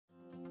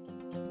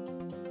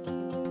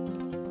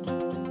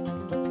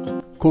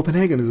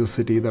Copenhagen is a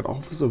city that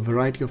offers a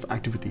variety of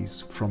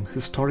activities, from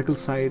historical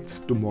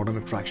sites to modern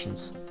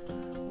attractions.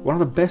 One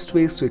of the best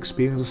ways to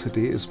experience the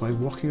city is by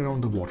walking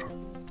around the water.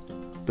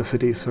 The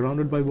city is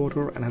surrounded by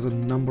water and has a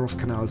number of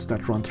canals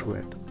that run through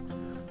it.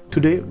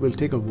 Today we'll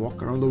take a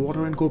walk around the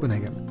water in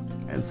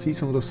Copenhagen and see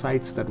some of the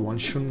sights that one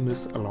shouldn't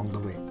miss along the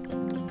way.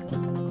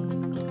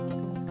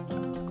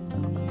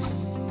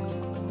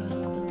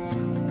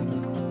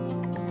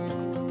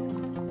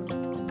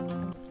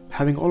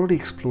 Having already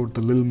explored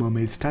the Little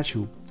Mermaid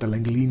statue, the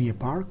Langlinea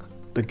Park,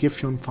 the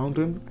Gefion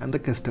Fountain and the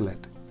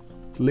Kastellet,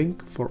 the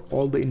link for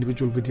all the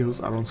individual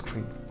videos are on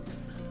screen.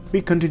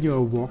 We continue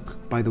our walk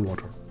by the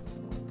water.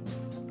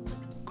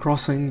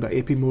 Crossing the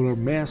AP Moller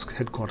Maersk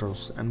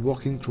headquarters and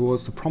walking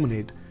towards the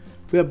promenade,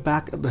 we are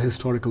back at the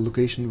historical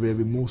location where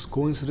we most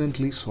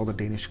coincidentally saw the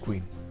Danish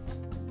Queen.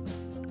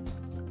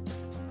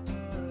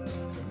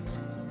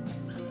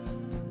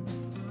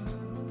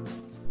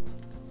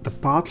 The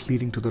path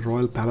leading to the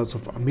royal palace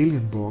of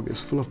Amalienborg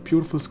is full of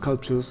beautiful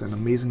sculptures and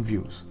amazing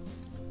views.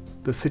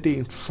 The city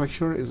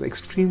infrastructure is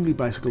extremely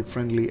bicycle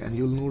friendly and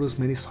you'll notice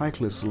many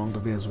cyclists along the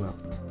way as well.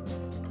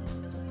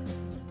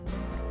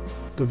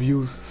 The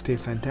views stay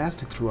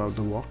fantastic throughout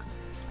the walk,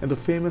 and the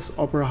famous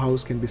opera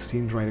house can be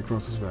seen right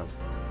across as well.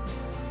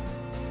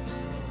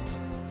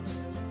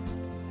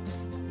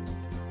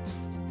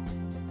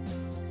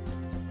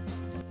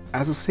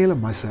 As a sailor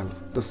myself,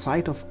 the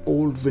sight of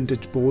old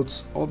vintage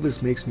boats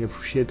always makes me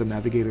appreciate the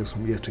navigators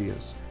from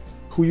yesteryears,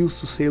 who used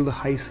to sail the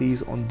high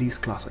seas on these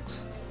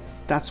classics.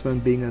 That's when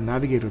being a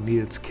navigator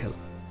needed skill,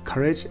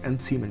 courage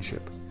and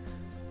seamanship.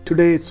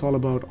 Today it's all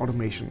about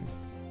automation.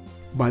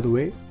 By the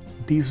way,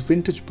 these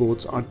vintage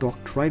boats are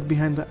docked right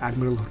behind the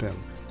Admiral Hotel.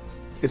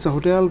 It's a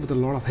hotel with a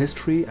lot of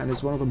history and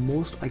is one of the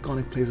most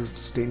iconic places to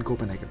stay in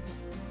Copenhagen.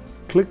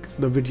 Click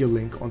the video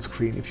link on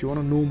screen if you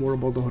want to know more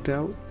about the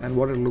hotel and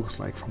what it looks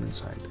like from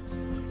inside.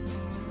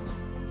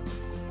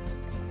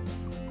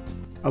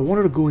 I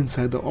wanted to go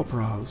inside the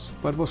opera house,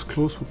 but was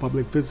closed for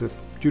public visit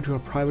due to a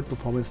private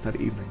performance that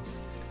evening.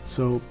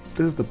 So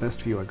this is the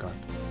best view I got.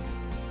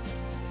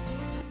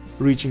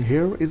 Reaching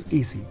here is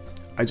easy.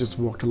 I just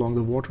walked along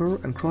the water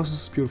and crossed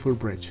this beautiful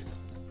bridge.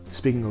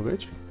 Speaking of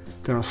which,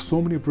 there are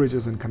so many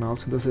bridges and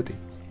canals in the city,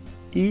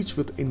 each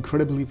with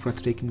incredibly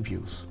breathtaking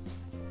views.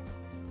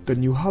 The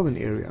New Haven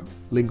area,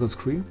 link on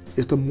screen,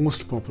 is the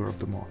most popular of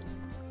them all.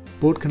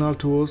 Boat canal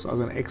tours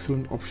are an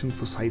excellent option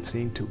for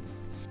sightseeing too.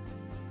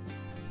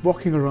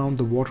 Walking around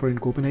the water in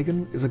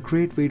Copenhagen is a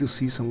great way to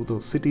see some of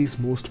the city's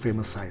most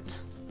famous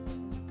sights.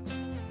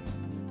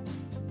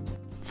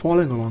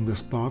 Following along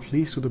this path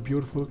leads to the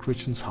beautiful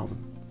Christianshavn.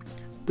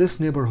 This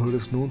neighborhood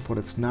is known for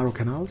its narrow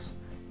canals,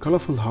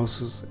 colorful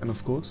houses and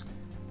of course,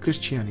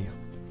 Christiania.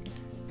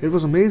 It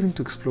was amazing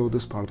to explore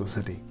this part of the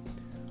city.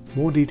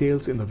 More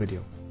details in the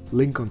video,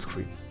 link on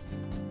screen.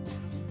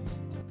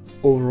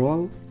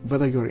 Overall,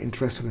 whether you're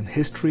interested in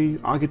history,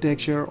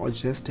 architecture or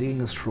just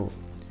taking a stroll,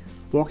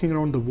 walking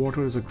around the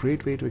water is a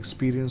great way to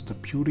experience the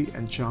beauty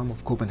and charm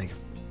of Copenhagen.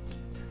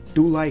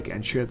 Do like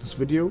and share this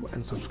video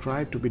and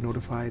subscribe to be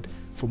notified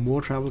for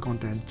more travel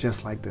content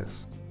just like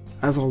this.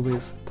 As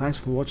always, thanks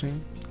for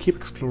watching, keep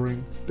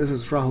exploring. This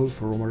is Rahul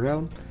for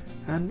RoamerRealm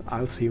and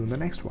I'll see you in the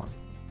next one.